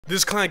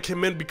This client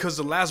came in because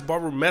the last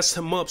barber messed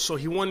him up, so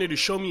he wanted to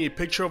show me a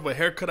picture of a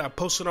haircut I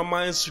posted on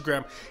my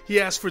Instagram. He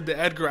asked for the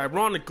Edgar.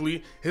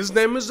 Ironically, his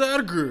name is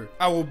Edgar.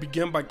 I will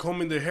begin by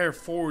combing the hair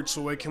forward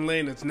so it can lay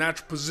in its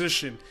natural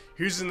position.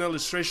 Here's an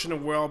illustration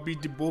of where I'll be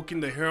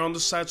debulking the hair on the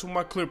sides with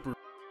my clipper.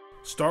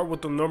 Start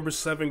with the number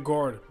 7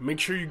 guard. Make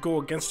sure you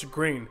go against the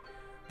grain.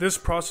 This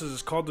process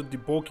is called the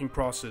debulking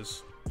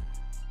process.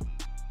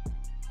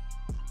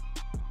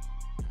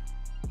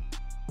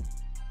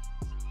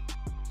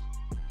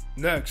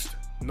 Next,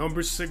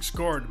 number 6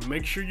 guard.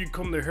 Make sure you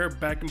comb the hair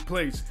back in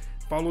place.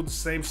 Follow the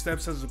same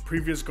steps as the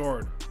previous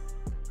guard.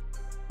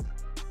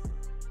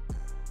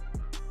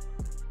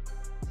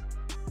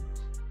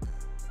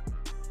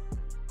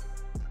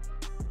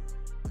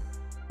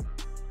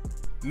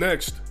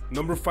 Next,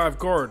 number 5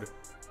 guard.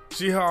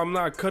 See how I'm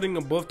not cutting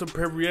above the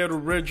parietal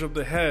ridge of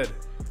the head.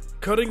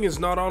 Cutting is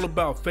not all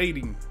about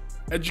fading.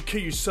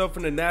 Educate yourself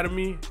in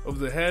anatomy of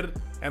the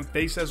head and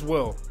face as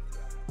well.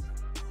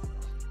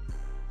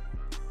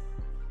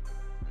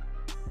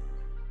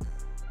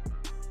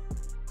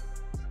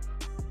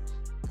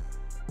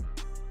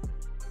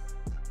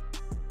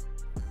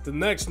 The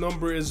next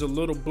number is a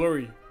little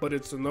blurry, but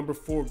it's the number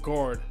 4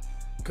 guard.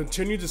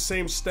 Continue the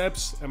same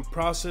steps and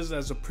process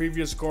as the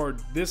previous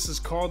guard. This is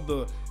called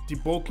the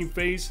debulking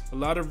phase, a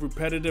lot of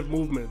repetitive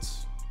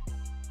movements.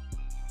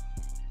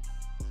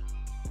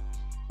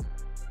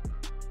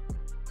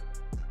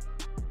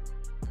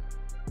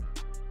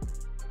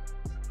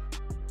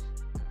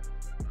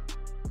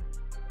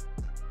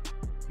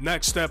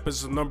 Next step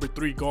is the number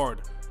 3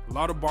 guard. A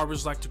lot of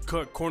barbers like to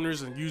cut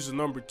corners and use the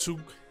number 2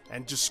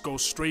 and just go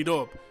straight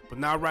up. But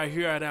now right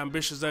here at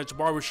Ambitious Edge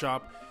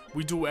Barbershop,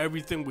 we do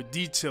everything with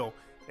detail.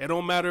 It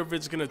don't matter if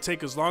it's gonna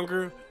take us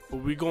longer, but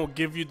we gonna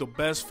give you the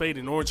best fade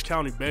in Orange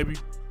County, baby.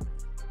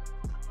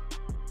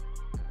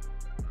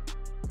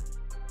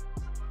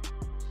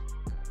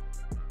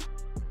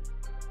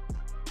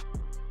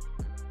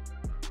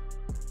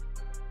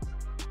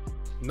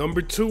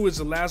 Number 2 is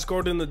the last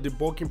guard in the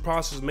debulking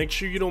process. Make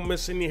sure you don't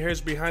miss any hairs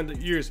behind the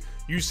ears.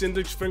 Use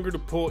index finger to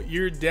pull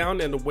ear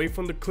down and away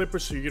from the clipper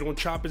so you don't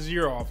chop his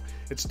ear off.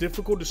 It's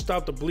difficult to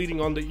stop the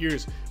bleeding on the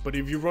ears, but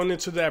if you run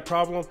into that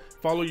problem,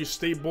 follow your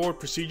state board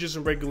procedures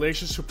and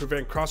regulations to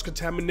prevent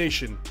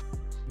cross-contamination.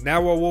 Now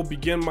I will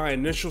begin my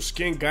initial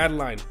skin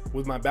guideline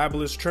with my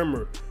babbleless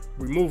trimmer.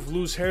 Remove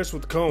loose hairs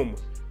with comb.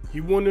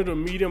 He wanted a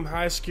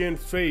medium-high skin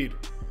fade.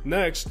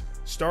 Next,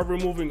 start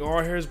removing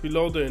all hairs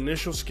below the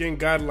initial skin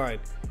guideline.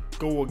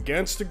 Go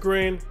against the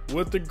grain,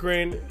 with the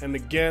grain, and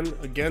again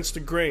against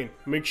the grain.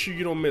 Make sure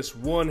you don't miss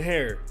one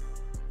hair.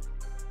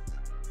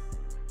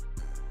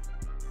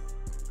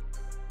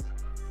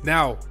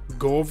 Now,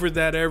 go over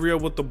that area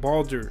with the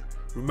balder.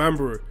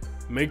 Remember,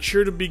 make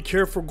sure to be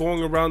careful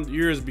going around the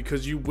ears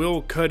because you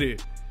will cut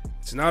it.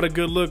 It's not a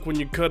good look when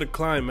you cut a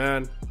client,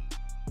 man.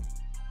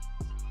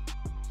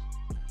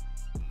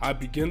 I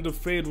begin to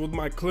fade with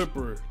my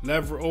clipper,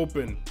 lever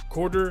open,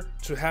 1/4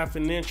 to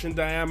 1/2 inch in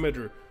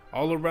diameter,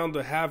 all around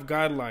the half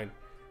guideline.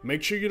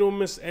 Make sure you don't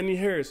miss any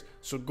hairs,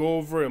 so go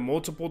over it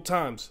multiple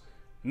times.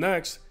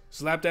 Next,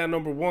 slap that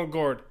number 1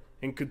 guard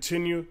and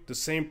continue the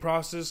same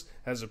process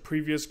as the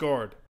previous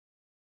guard.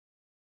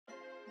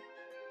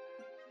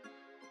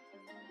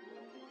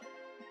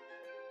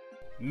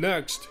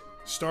 Next,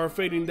 start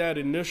fading that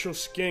initial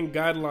skin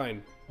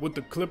guideline with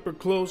the clipper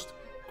closed.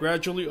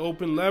 Gradually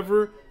open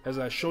lever as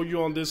I show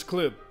you on this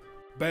clip.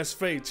 Best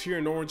fades here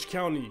in Orange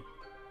County,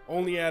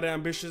 only at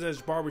Ambitious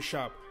Edge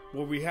Barbershop,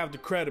 where we have the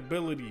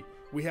credibility,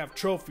 we have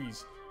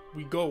trophies,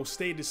 we go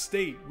state to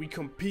state, we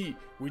compete,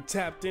 we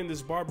tapped in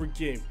this barber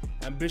game.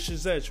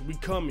 Ambitious Edge, we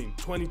coming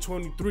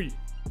 2023.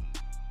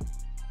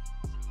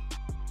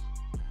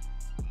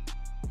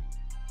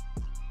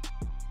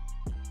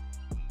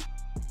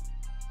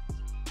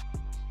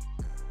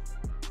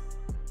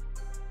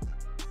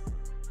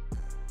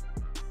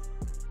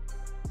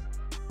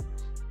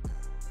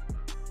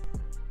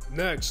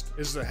 Next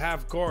is the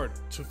half guard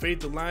to fade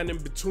the line in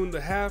between the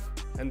half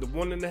and the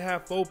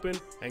 1.5 open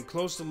and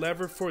close the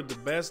lever for the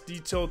best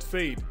detailed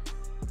fade.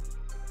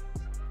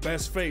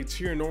 Best fades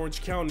here in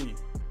Orange County,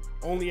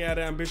 only at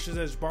Ambitious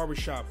Edge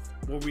Barbershop,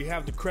 where we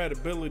have the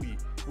credibility,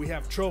 we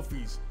have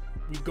trophies,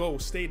 we go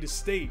state to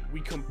state, we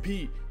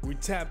compete, we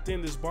tapped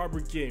in this barber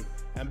game.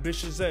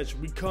 Ambitious Edge,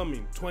 we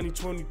coming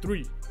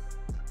 2023.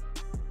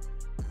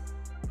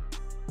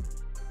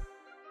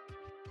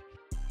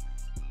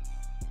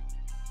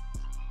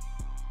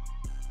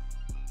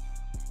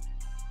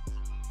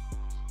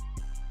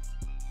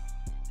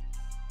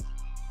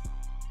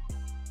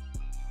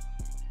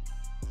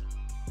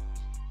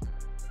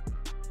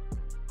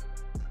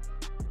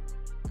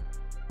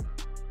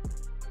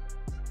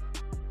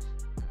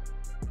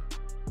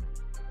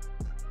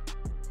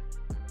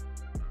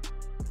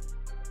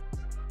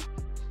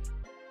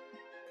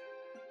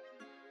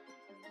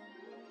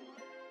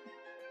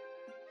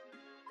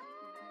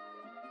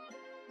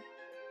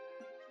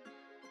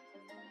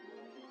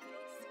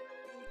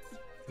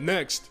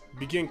 Next,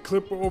 begin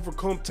clipper over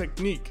comb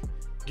technique.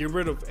 Get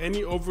rid of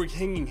any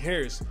overhanging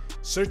hairs.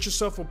 Set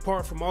yourself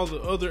apart from all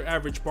the other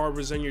average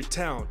barbers in your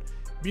town.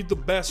 Be the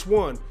best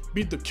one.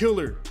 Be the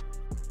killer.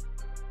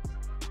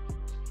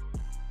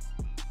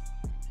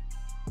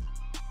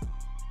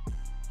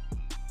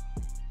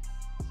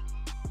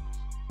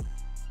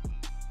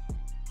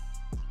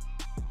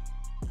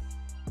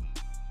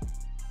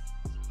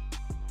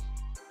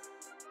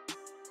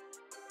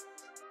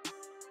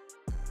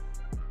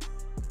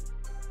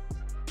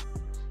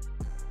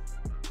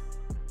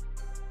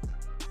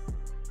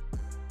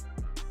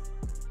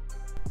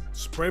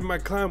 Spray my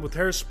client with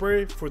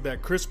hairspray for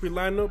that crispy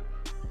lineup.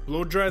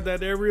 Blow dry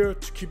that area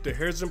to keep the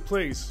hairs in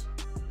place.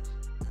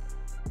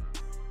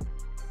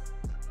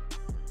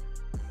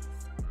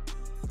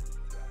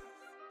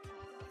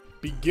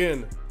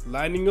 Begin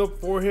lining up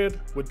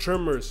forehead with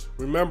trimmers.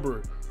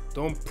 Remember,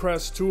 don't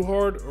press too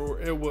hard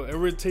or it will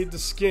irritate the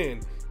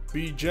skin.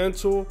 Be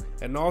gentle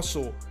and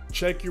also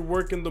check your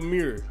work in the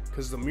mirror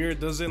because the mirror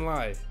doesn't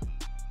lie.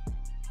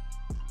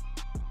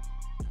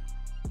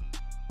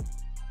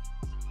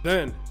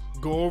 Then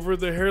go over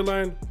the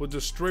hairline with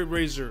a straight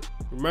razor.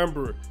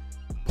 Remember,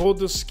 pull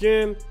the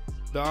skin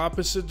the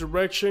opposite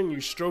direction you're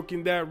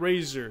stroking that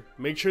razor.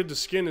 Make sure the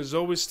skin is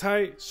always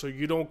tight so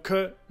you don't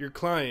cut your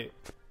client.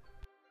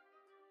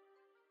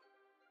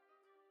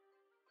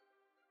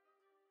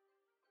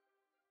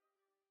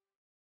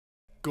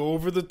 Go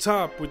over the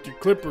top with your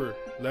clipper,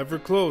 lever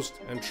closed,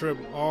 and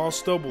trim all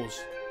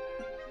stubbles.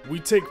 We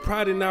take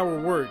pride in our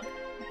work.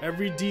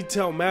 Every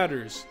detail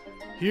matters.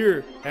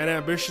 Here at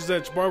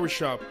AmbitiousEdge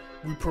Barbershop,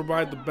 we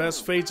provide the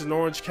best fades in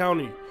Orange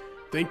County.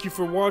 Thank you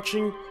for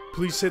watching.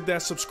 Please hit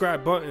that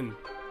subscribe button.